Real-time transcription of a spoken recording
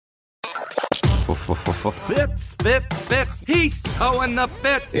Fitz. He's towing the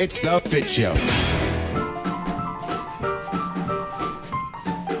Fitz. It's the Fit Show.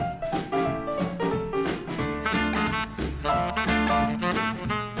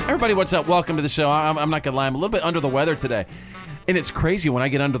 Everybody, what's up? Welcome to the show. I'm not going to lie. I'm a little bit under the weather today. And it's crazy. When I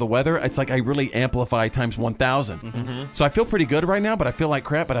get under the weather, it's like I really amplify times 1,000. Mm-hmm. So I feel pretty good right now, but I feel like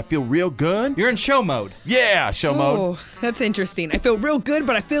crap, but I feel real good. You're in show mode. Yeah, show mode. Oh, that's interesting. I feel real good,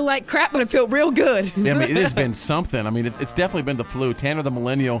 but I feel like crap, but I feel real good. Yeah, I mean, it has been something. I mean, it's definitely been the flu. Tanner the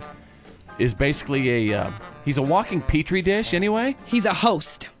Millennial is basically he's a walking petri dish anyway. He's a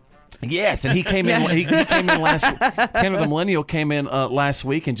host. Yes, and he came in. He came in last. Tanner the Millennial came in last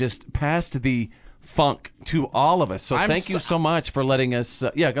week and just passed the funk to all of us. So thank you so much for letting us.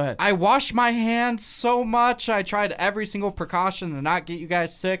 Yeah, go ahead. I washed my hands so much. I tried every single precaution to not get you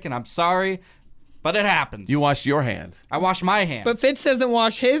guys sick, and I'm sorry, but it happens. You washed your hands. I washed my hands. But Fitz doesn't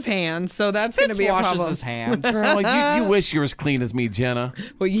wash his hands, so that's going to be a problem. Fitz washes his hands. Girl, you wish you're as clean as me, Jenna.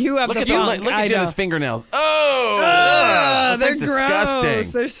 Well, you have look the at funk. Look at Jenna's fingernails. They're disgusting.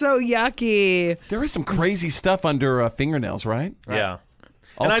 gross. They're so yucky. There is some crazy stuff under fingernails, right? Yeah.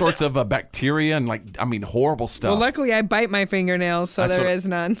 All sorts of bacteria and horrible stuff. Well, luckily I bite my fingernails, so there is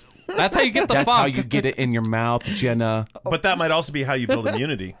none. That's how you get the funk. That's how you get it in your mouth, Jenna. But that might also be how you build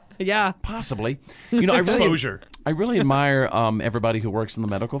immunity. Yeah. Possibly. You know, Exposure. I really admire everybody who works in the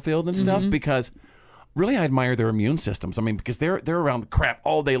medical field and stuff because really I admire their immune systems. I mean, because they're around the crap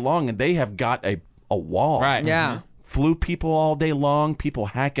all day long and they have got a wall. Right. Yeah. Flu people all day long, people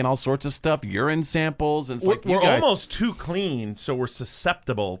hacking all sorts of stuff, urine samples, and it's like we're almost too clean, so we're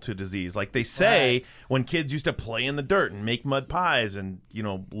susceptible to disease. Like they say, when kids used to play in the dirt and make mud pies and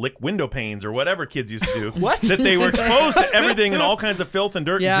lick window panes or whatever kids used to do, that they were exposed to everything and all kinds of filth and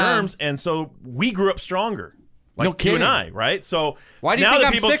dirt and germs, and so we grew up stronger. Like you and I, right? So why do you think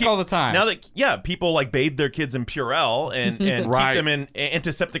I'm sick all the time? Now that people bathe their kids in Purell and keep them in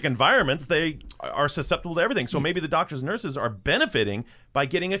antiseptic environments, they are susceptible to everything. So maybe the doctors and nurses are benefiting by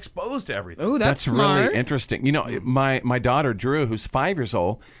getting exposed to everything. Oh, that's smart. Really interesting. You know, my daughter Drew, who's 5 years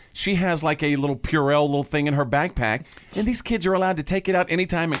old, she has like a little Purell little thing in her backpack, and these kids are allowed to take it out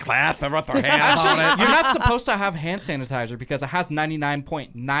anytime and clap and rub their hands on it. You're not supposed to have hand sanitizer because it has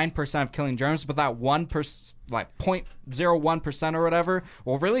 99.9% of killing germs, but that 1%, like 0.01% or whatever,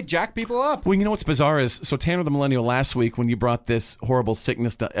 will really jack people up. Well, you know what's bizarre is, so Tanner the Millennial, last week when you brought this horrible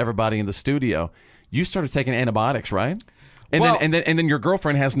sickness to everybody in the studio, you started taking antibiotics, right? And then your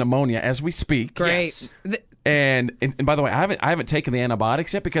girlfriend has pneumonia as we speak. Great. Yes. And by the way, I haven't taken the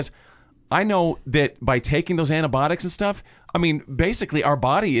antibiotics yet because I know that by taking those antibiotics and stuff, I mean, basically our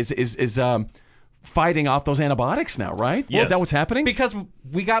body is fighting off those antibiotics now, right? Yes. Well, is that what's happening? Because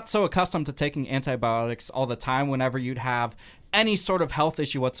we got so accustomed to taking antibiotics all the time whenever you'd have any sort of health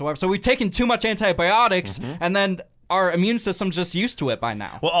issue whatsoever. So we've taken too much antibiotics, and then our immune system's just used to it by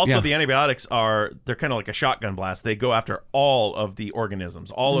now. Well, also the antibiotics they're kind of like a shotgun blast. They go after all of the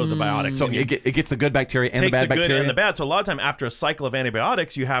organisms, all of the biotics. So it gets the good bacteria and the bad bacteria? Takes the good and the bad. So a lot of time after a cycle of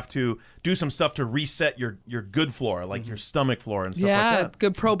antibiotics, you have to do some stuff to reset your good flora, like your stomach flora and stuff like that.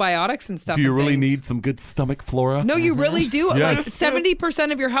 Good probiotics and stuff. Do you really need some good stomach flora? No, you really do. Like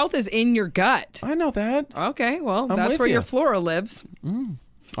 70% of your health is in your gut. I know that. Okay, well, that's where your flora lives.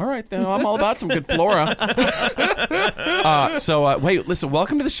 All right, then I'm all about some good flora. Wait, listen.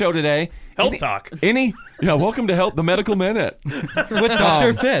 Welcome to the show today. Health Talk. Welcome to the Medical Minute with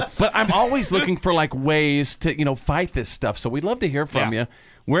Dr. Fitz. But I'm always looking for ways to fight this stuff. So we'd love to hear from you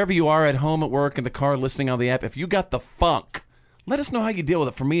wherever you are, at home, at work, in the car, listening on the app. If you got the funk, let us know how you deal with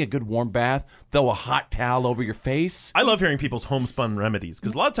it. For me, a good warm bath, throw a hot towel over your face. I love hearing people's homespun remedies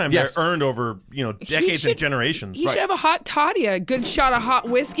because a lot of times they're earned over decades and generations. You should have a hot toddy, a good shot of hot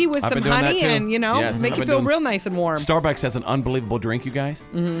whiskey with some honey, and make you feel real nice and warm. Starbucks has an unbelievable drink, you guys,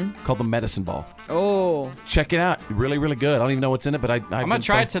 called the Medicine Ball. Oh, check it out! Really, really good. I don't even know what's in it, but I'm gonna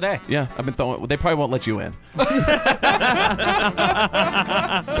try it today. Yeah, I've been throwing. They probably won't let you in.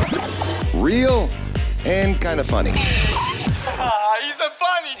 Real and kind of funny. He's a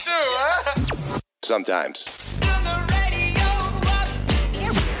funny too, huh? Sometimes.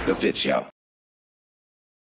 The Fit Show.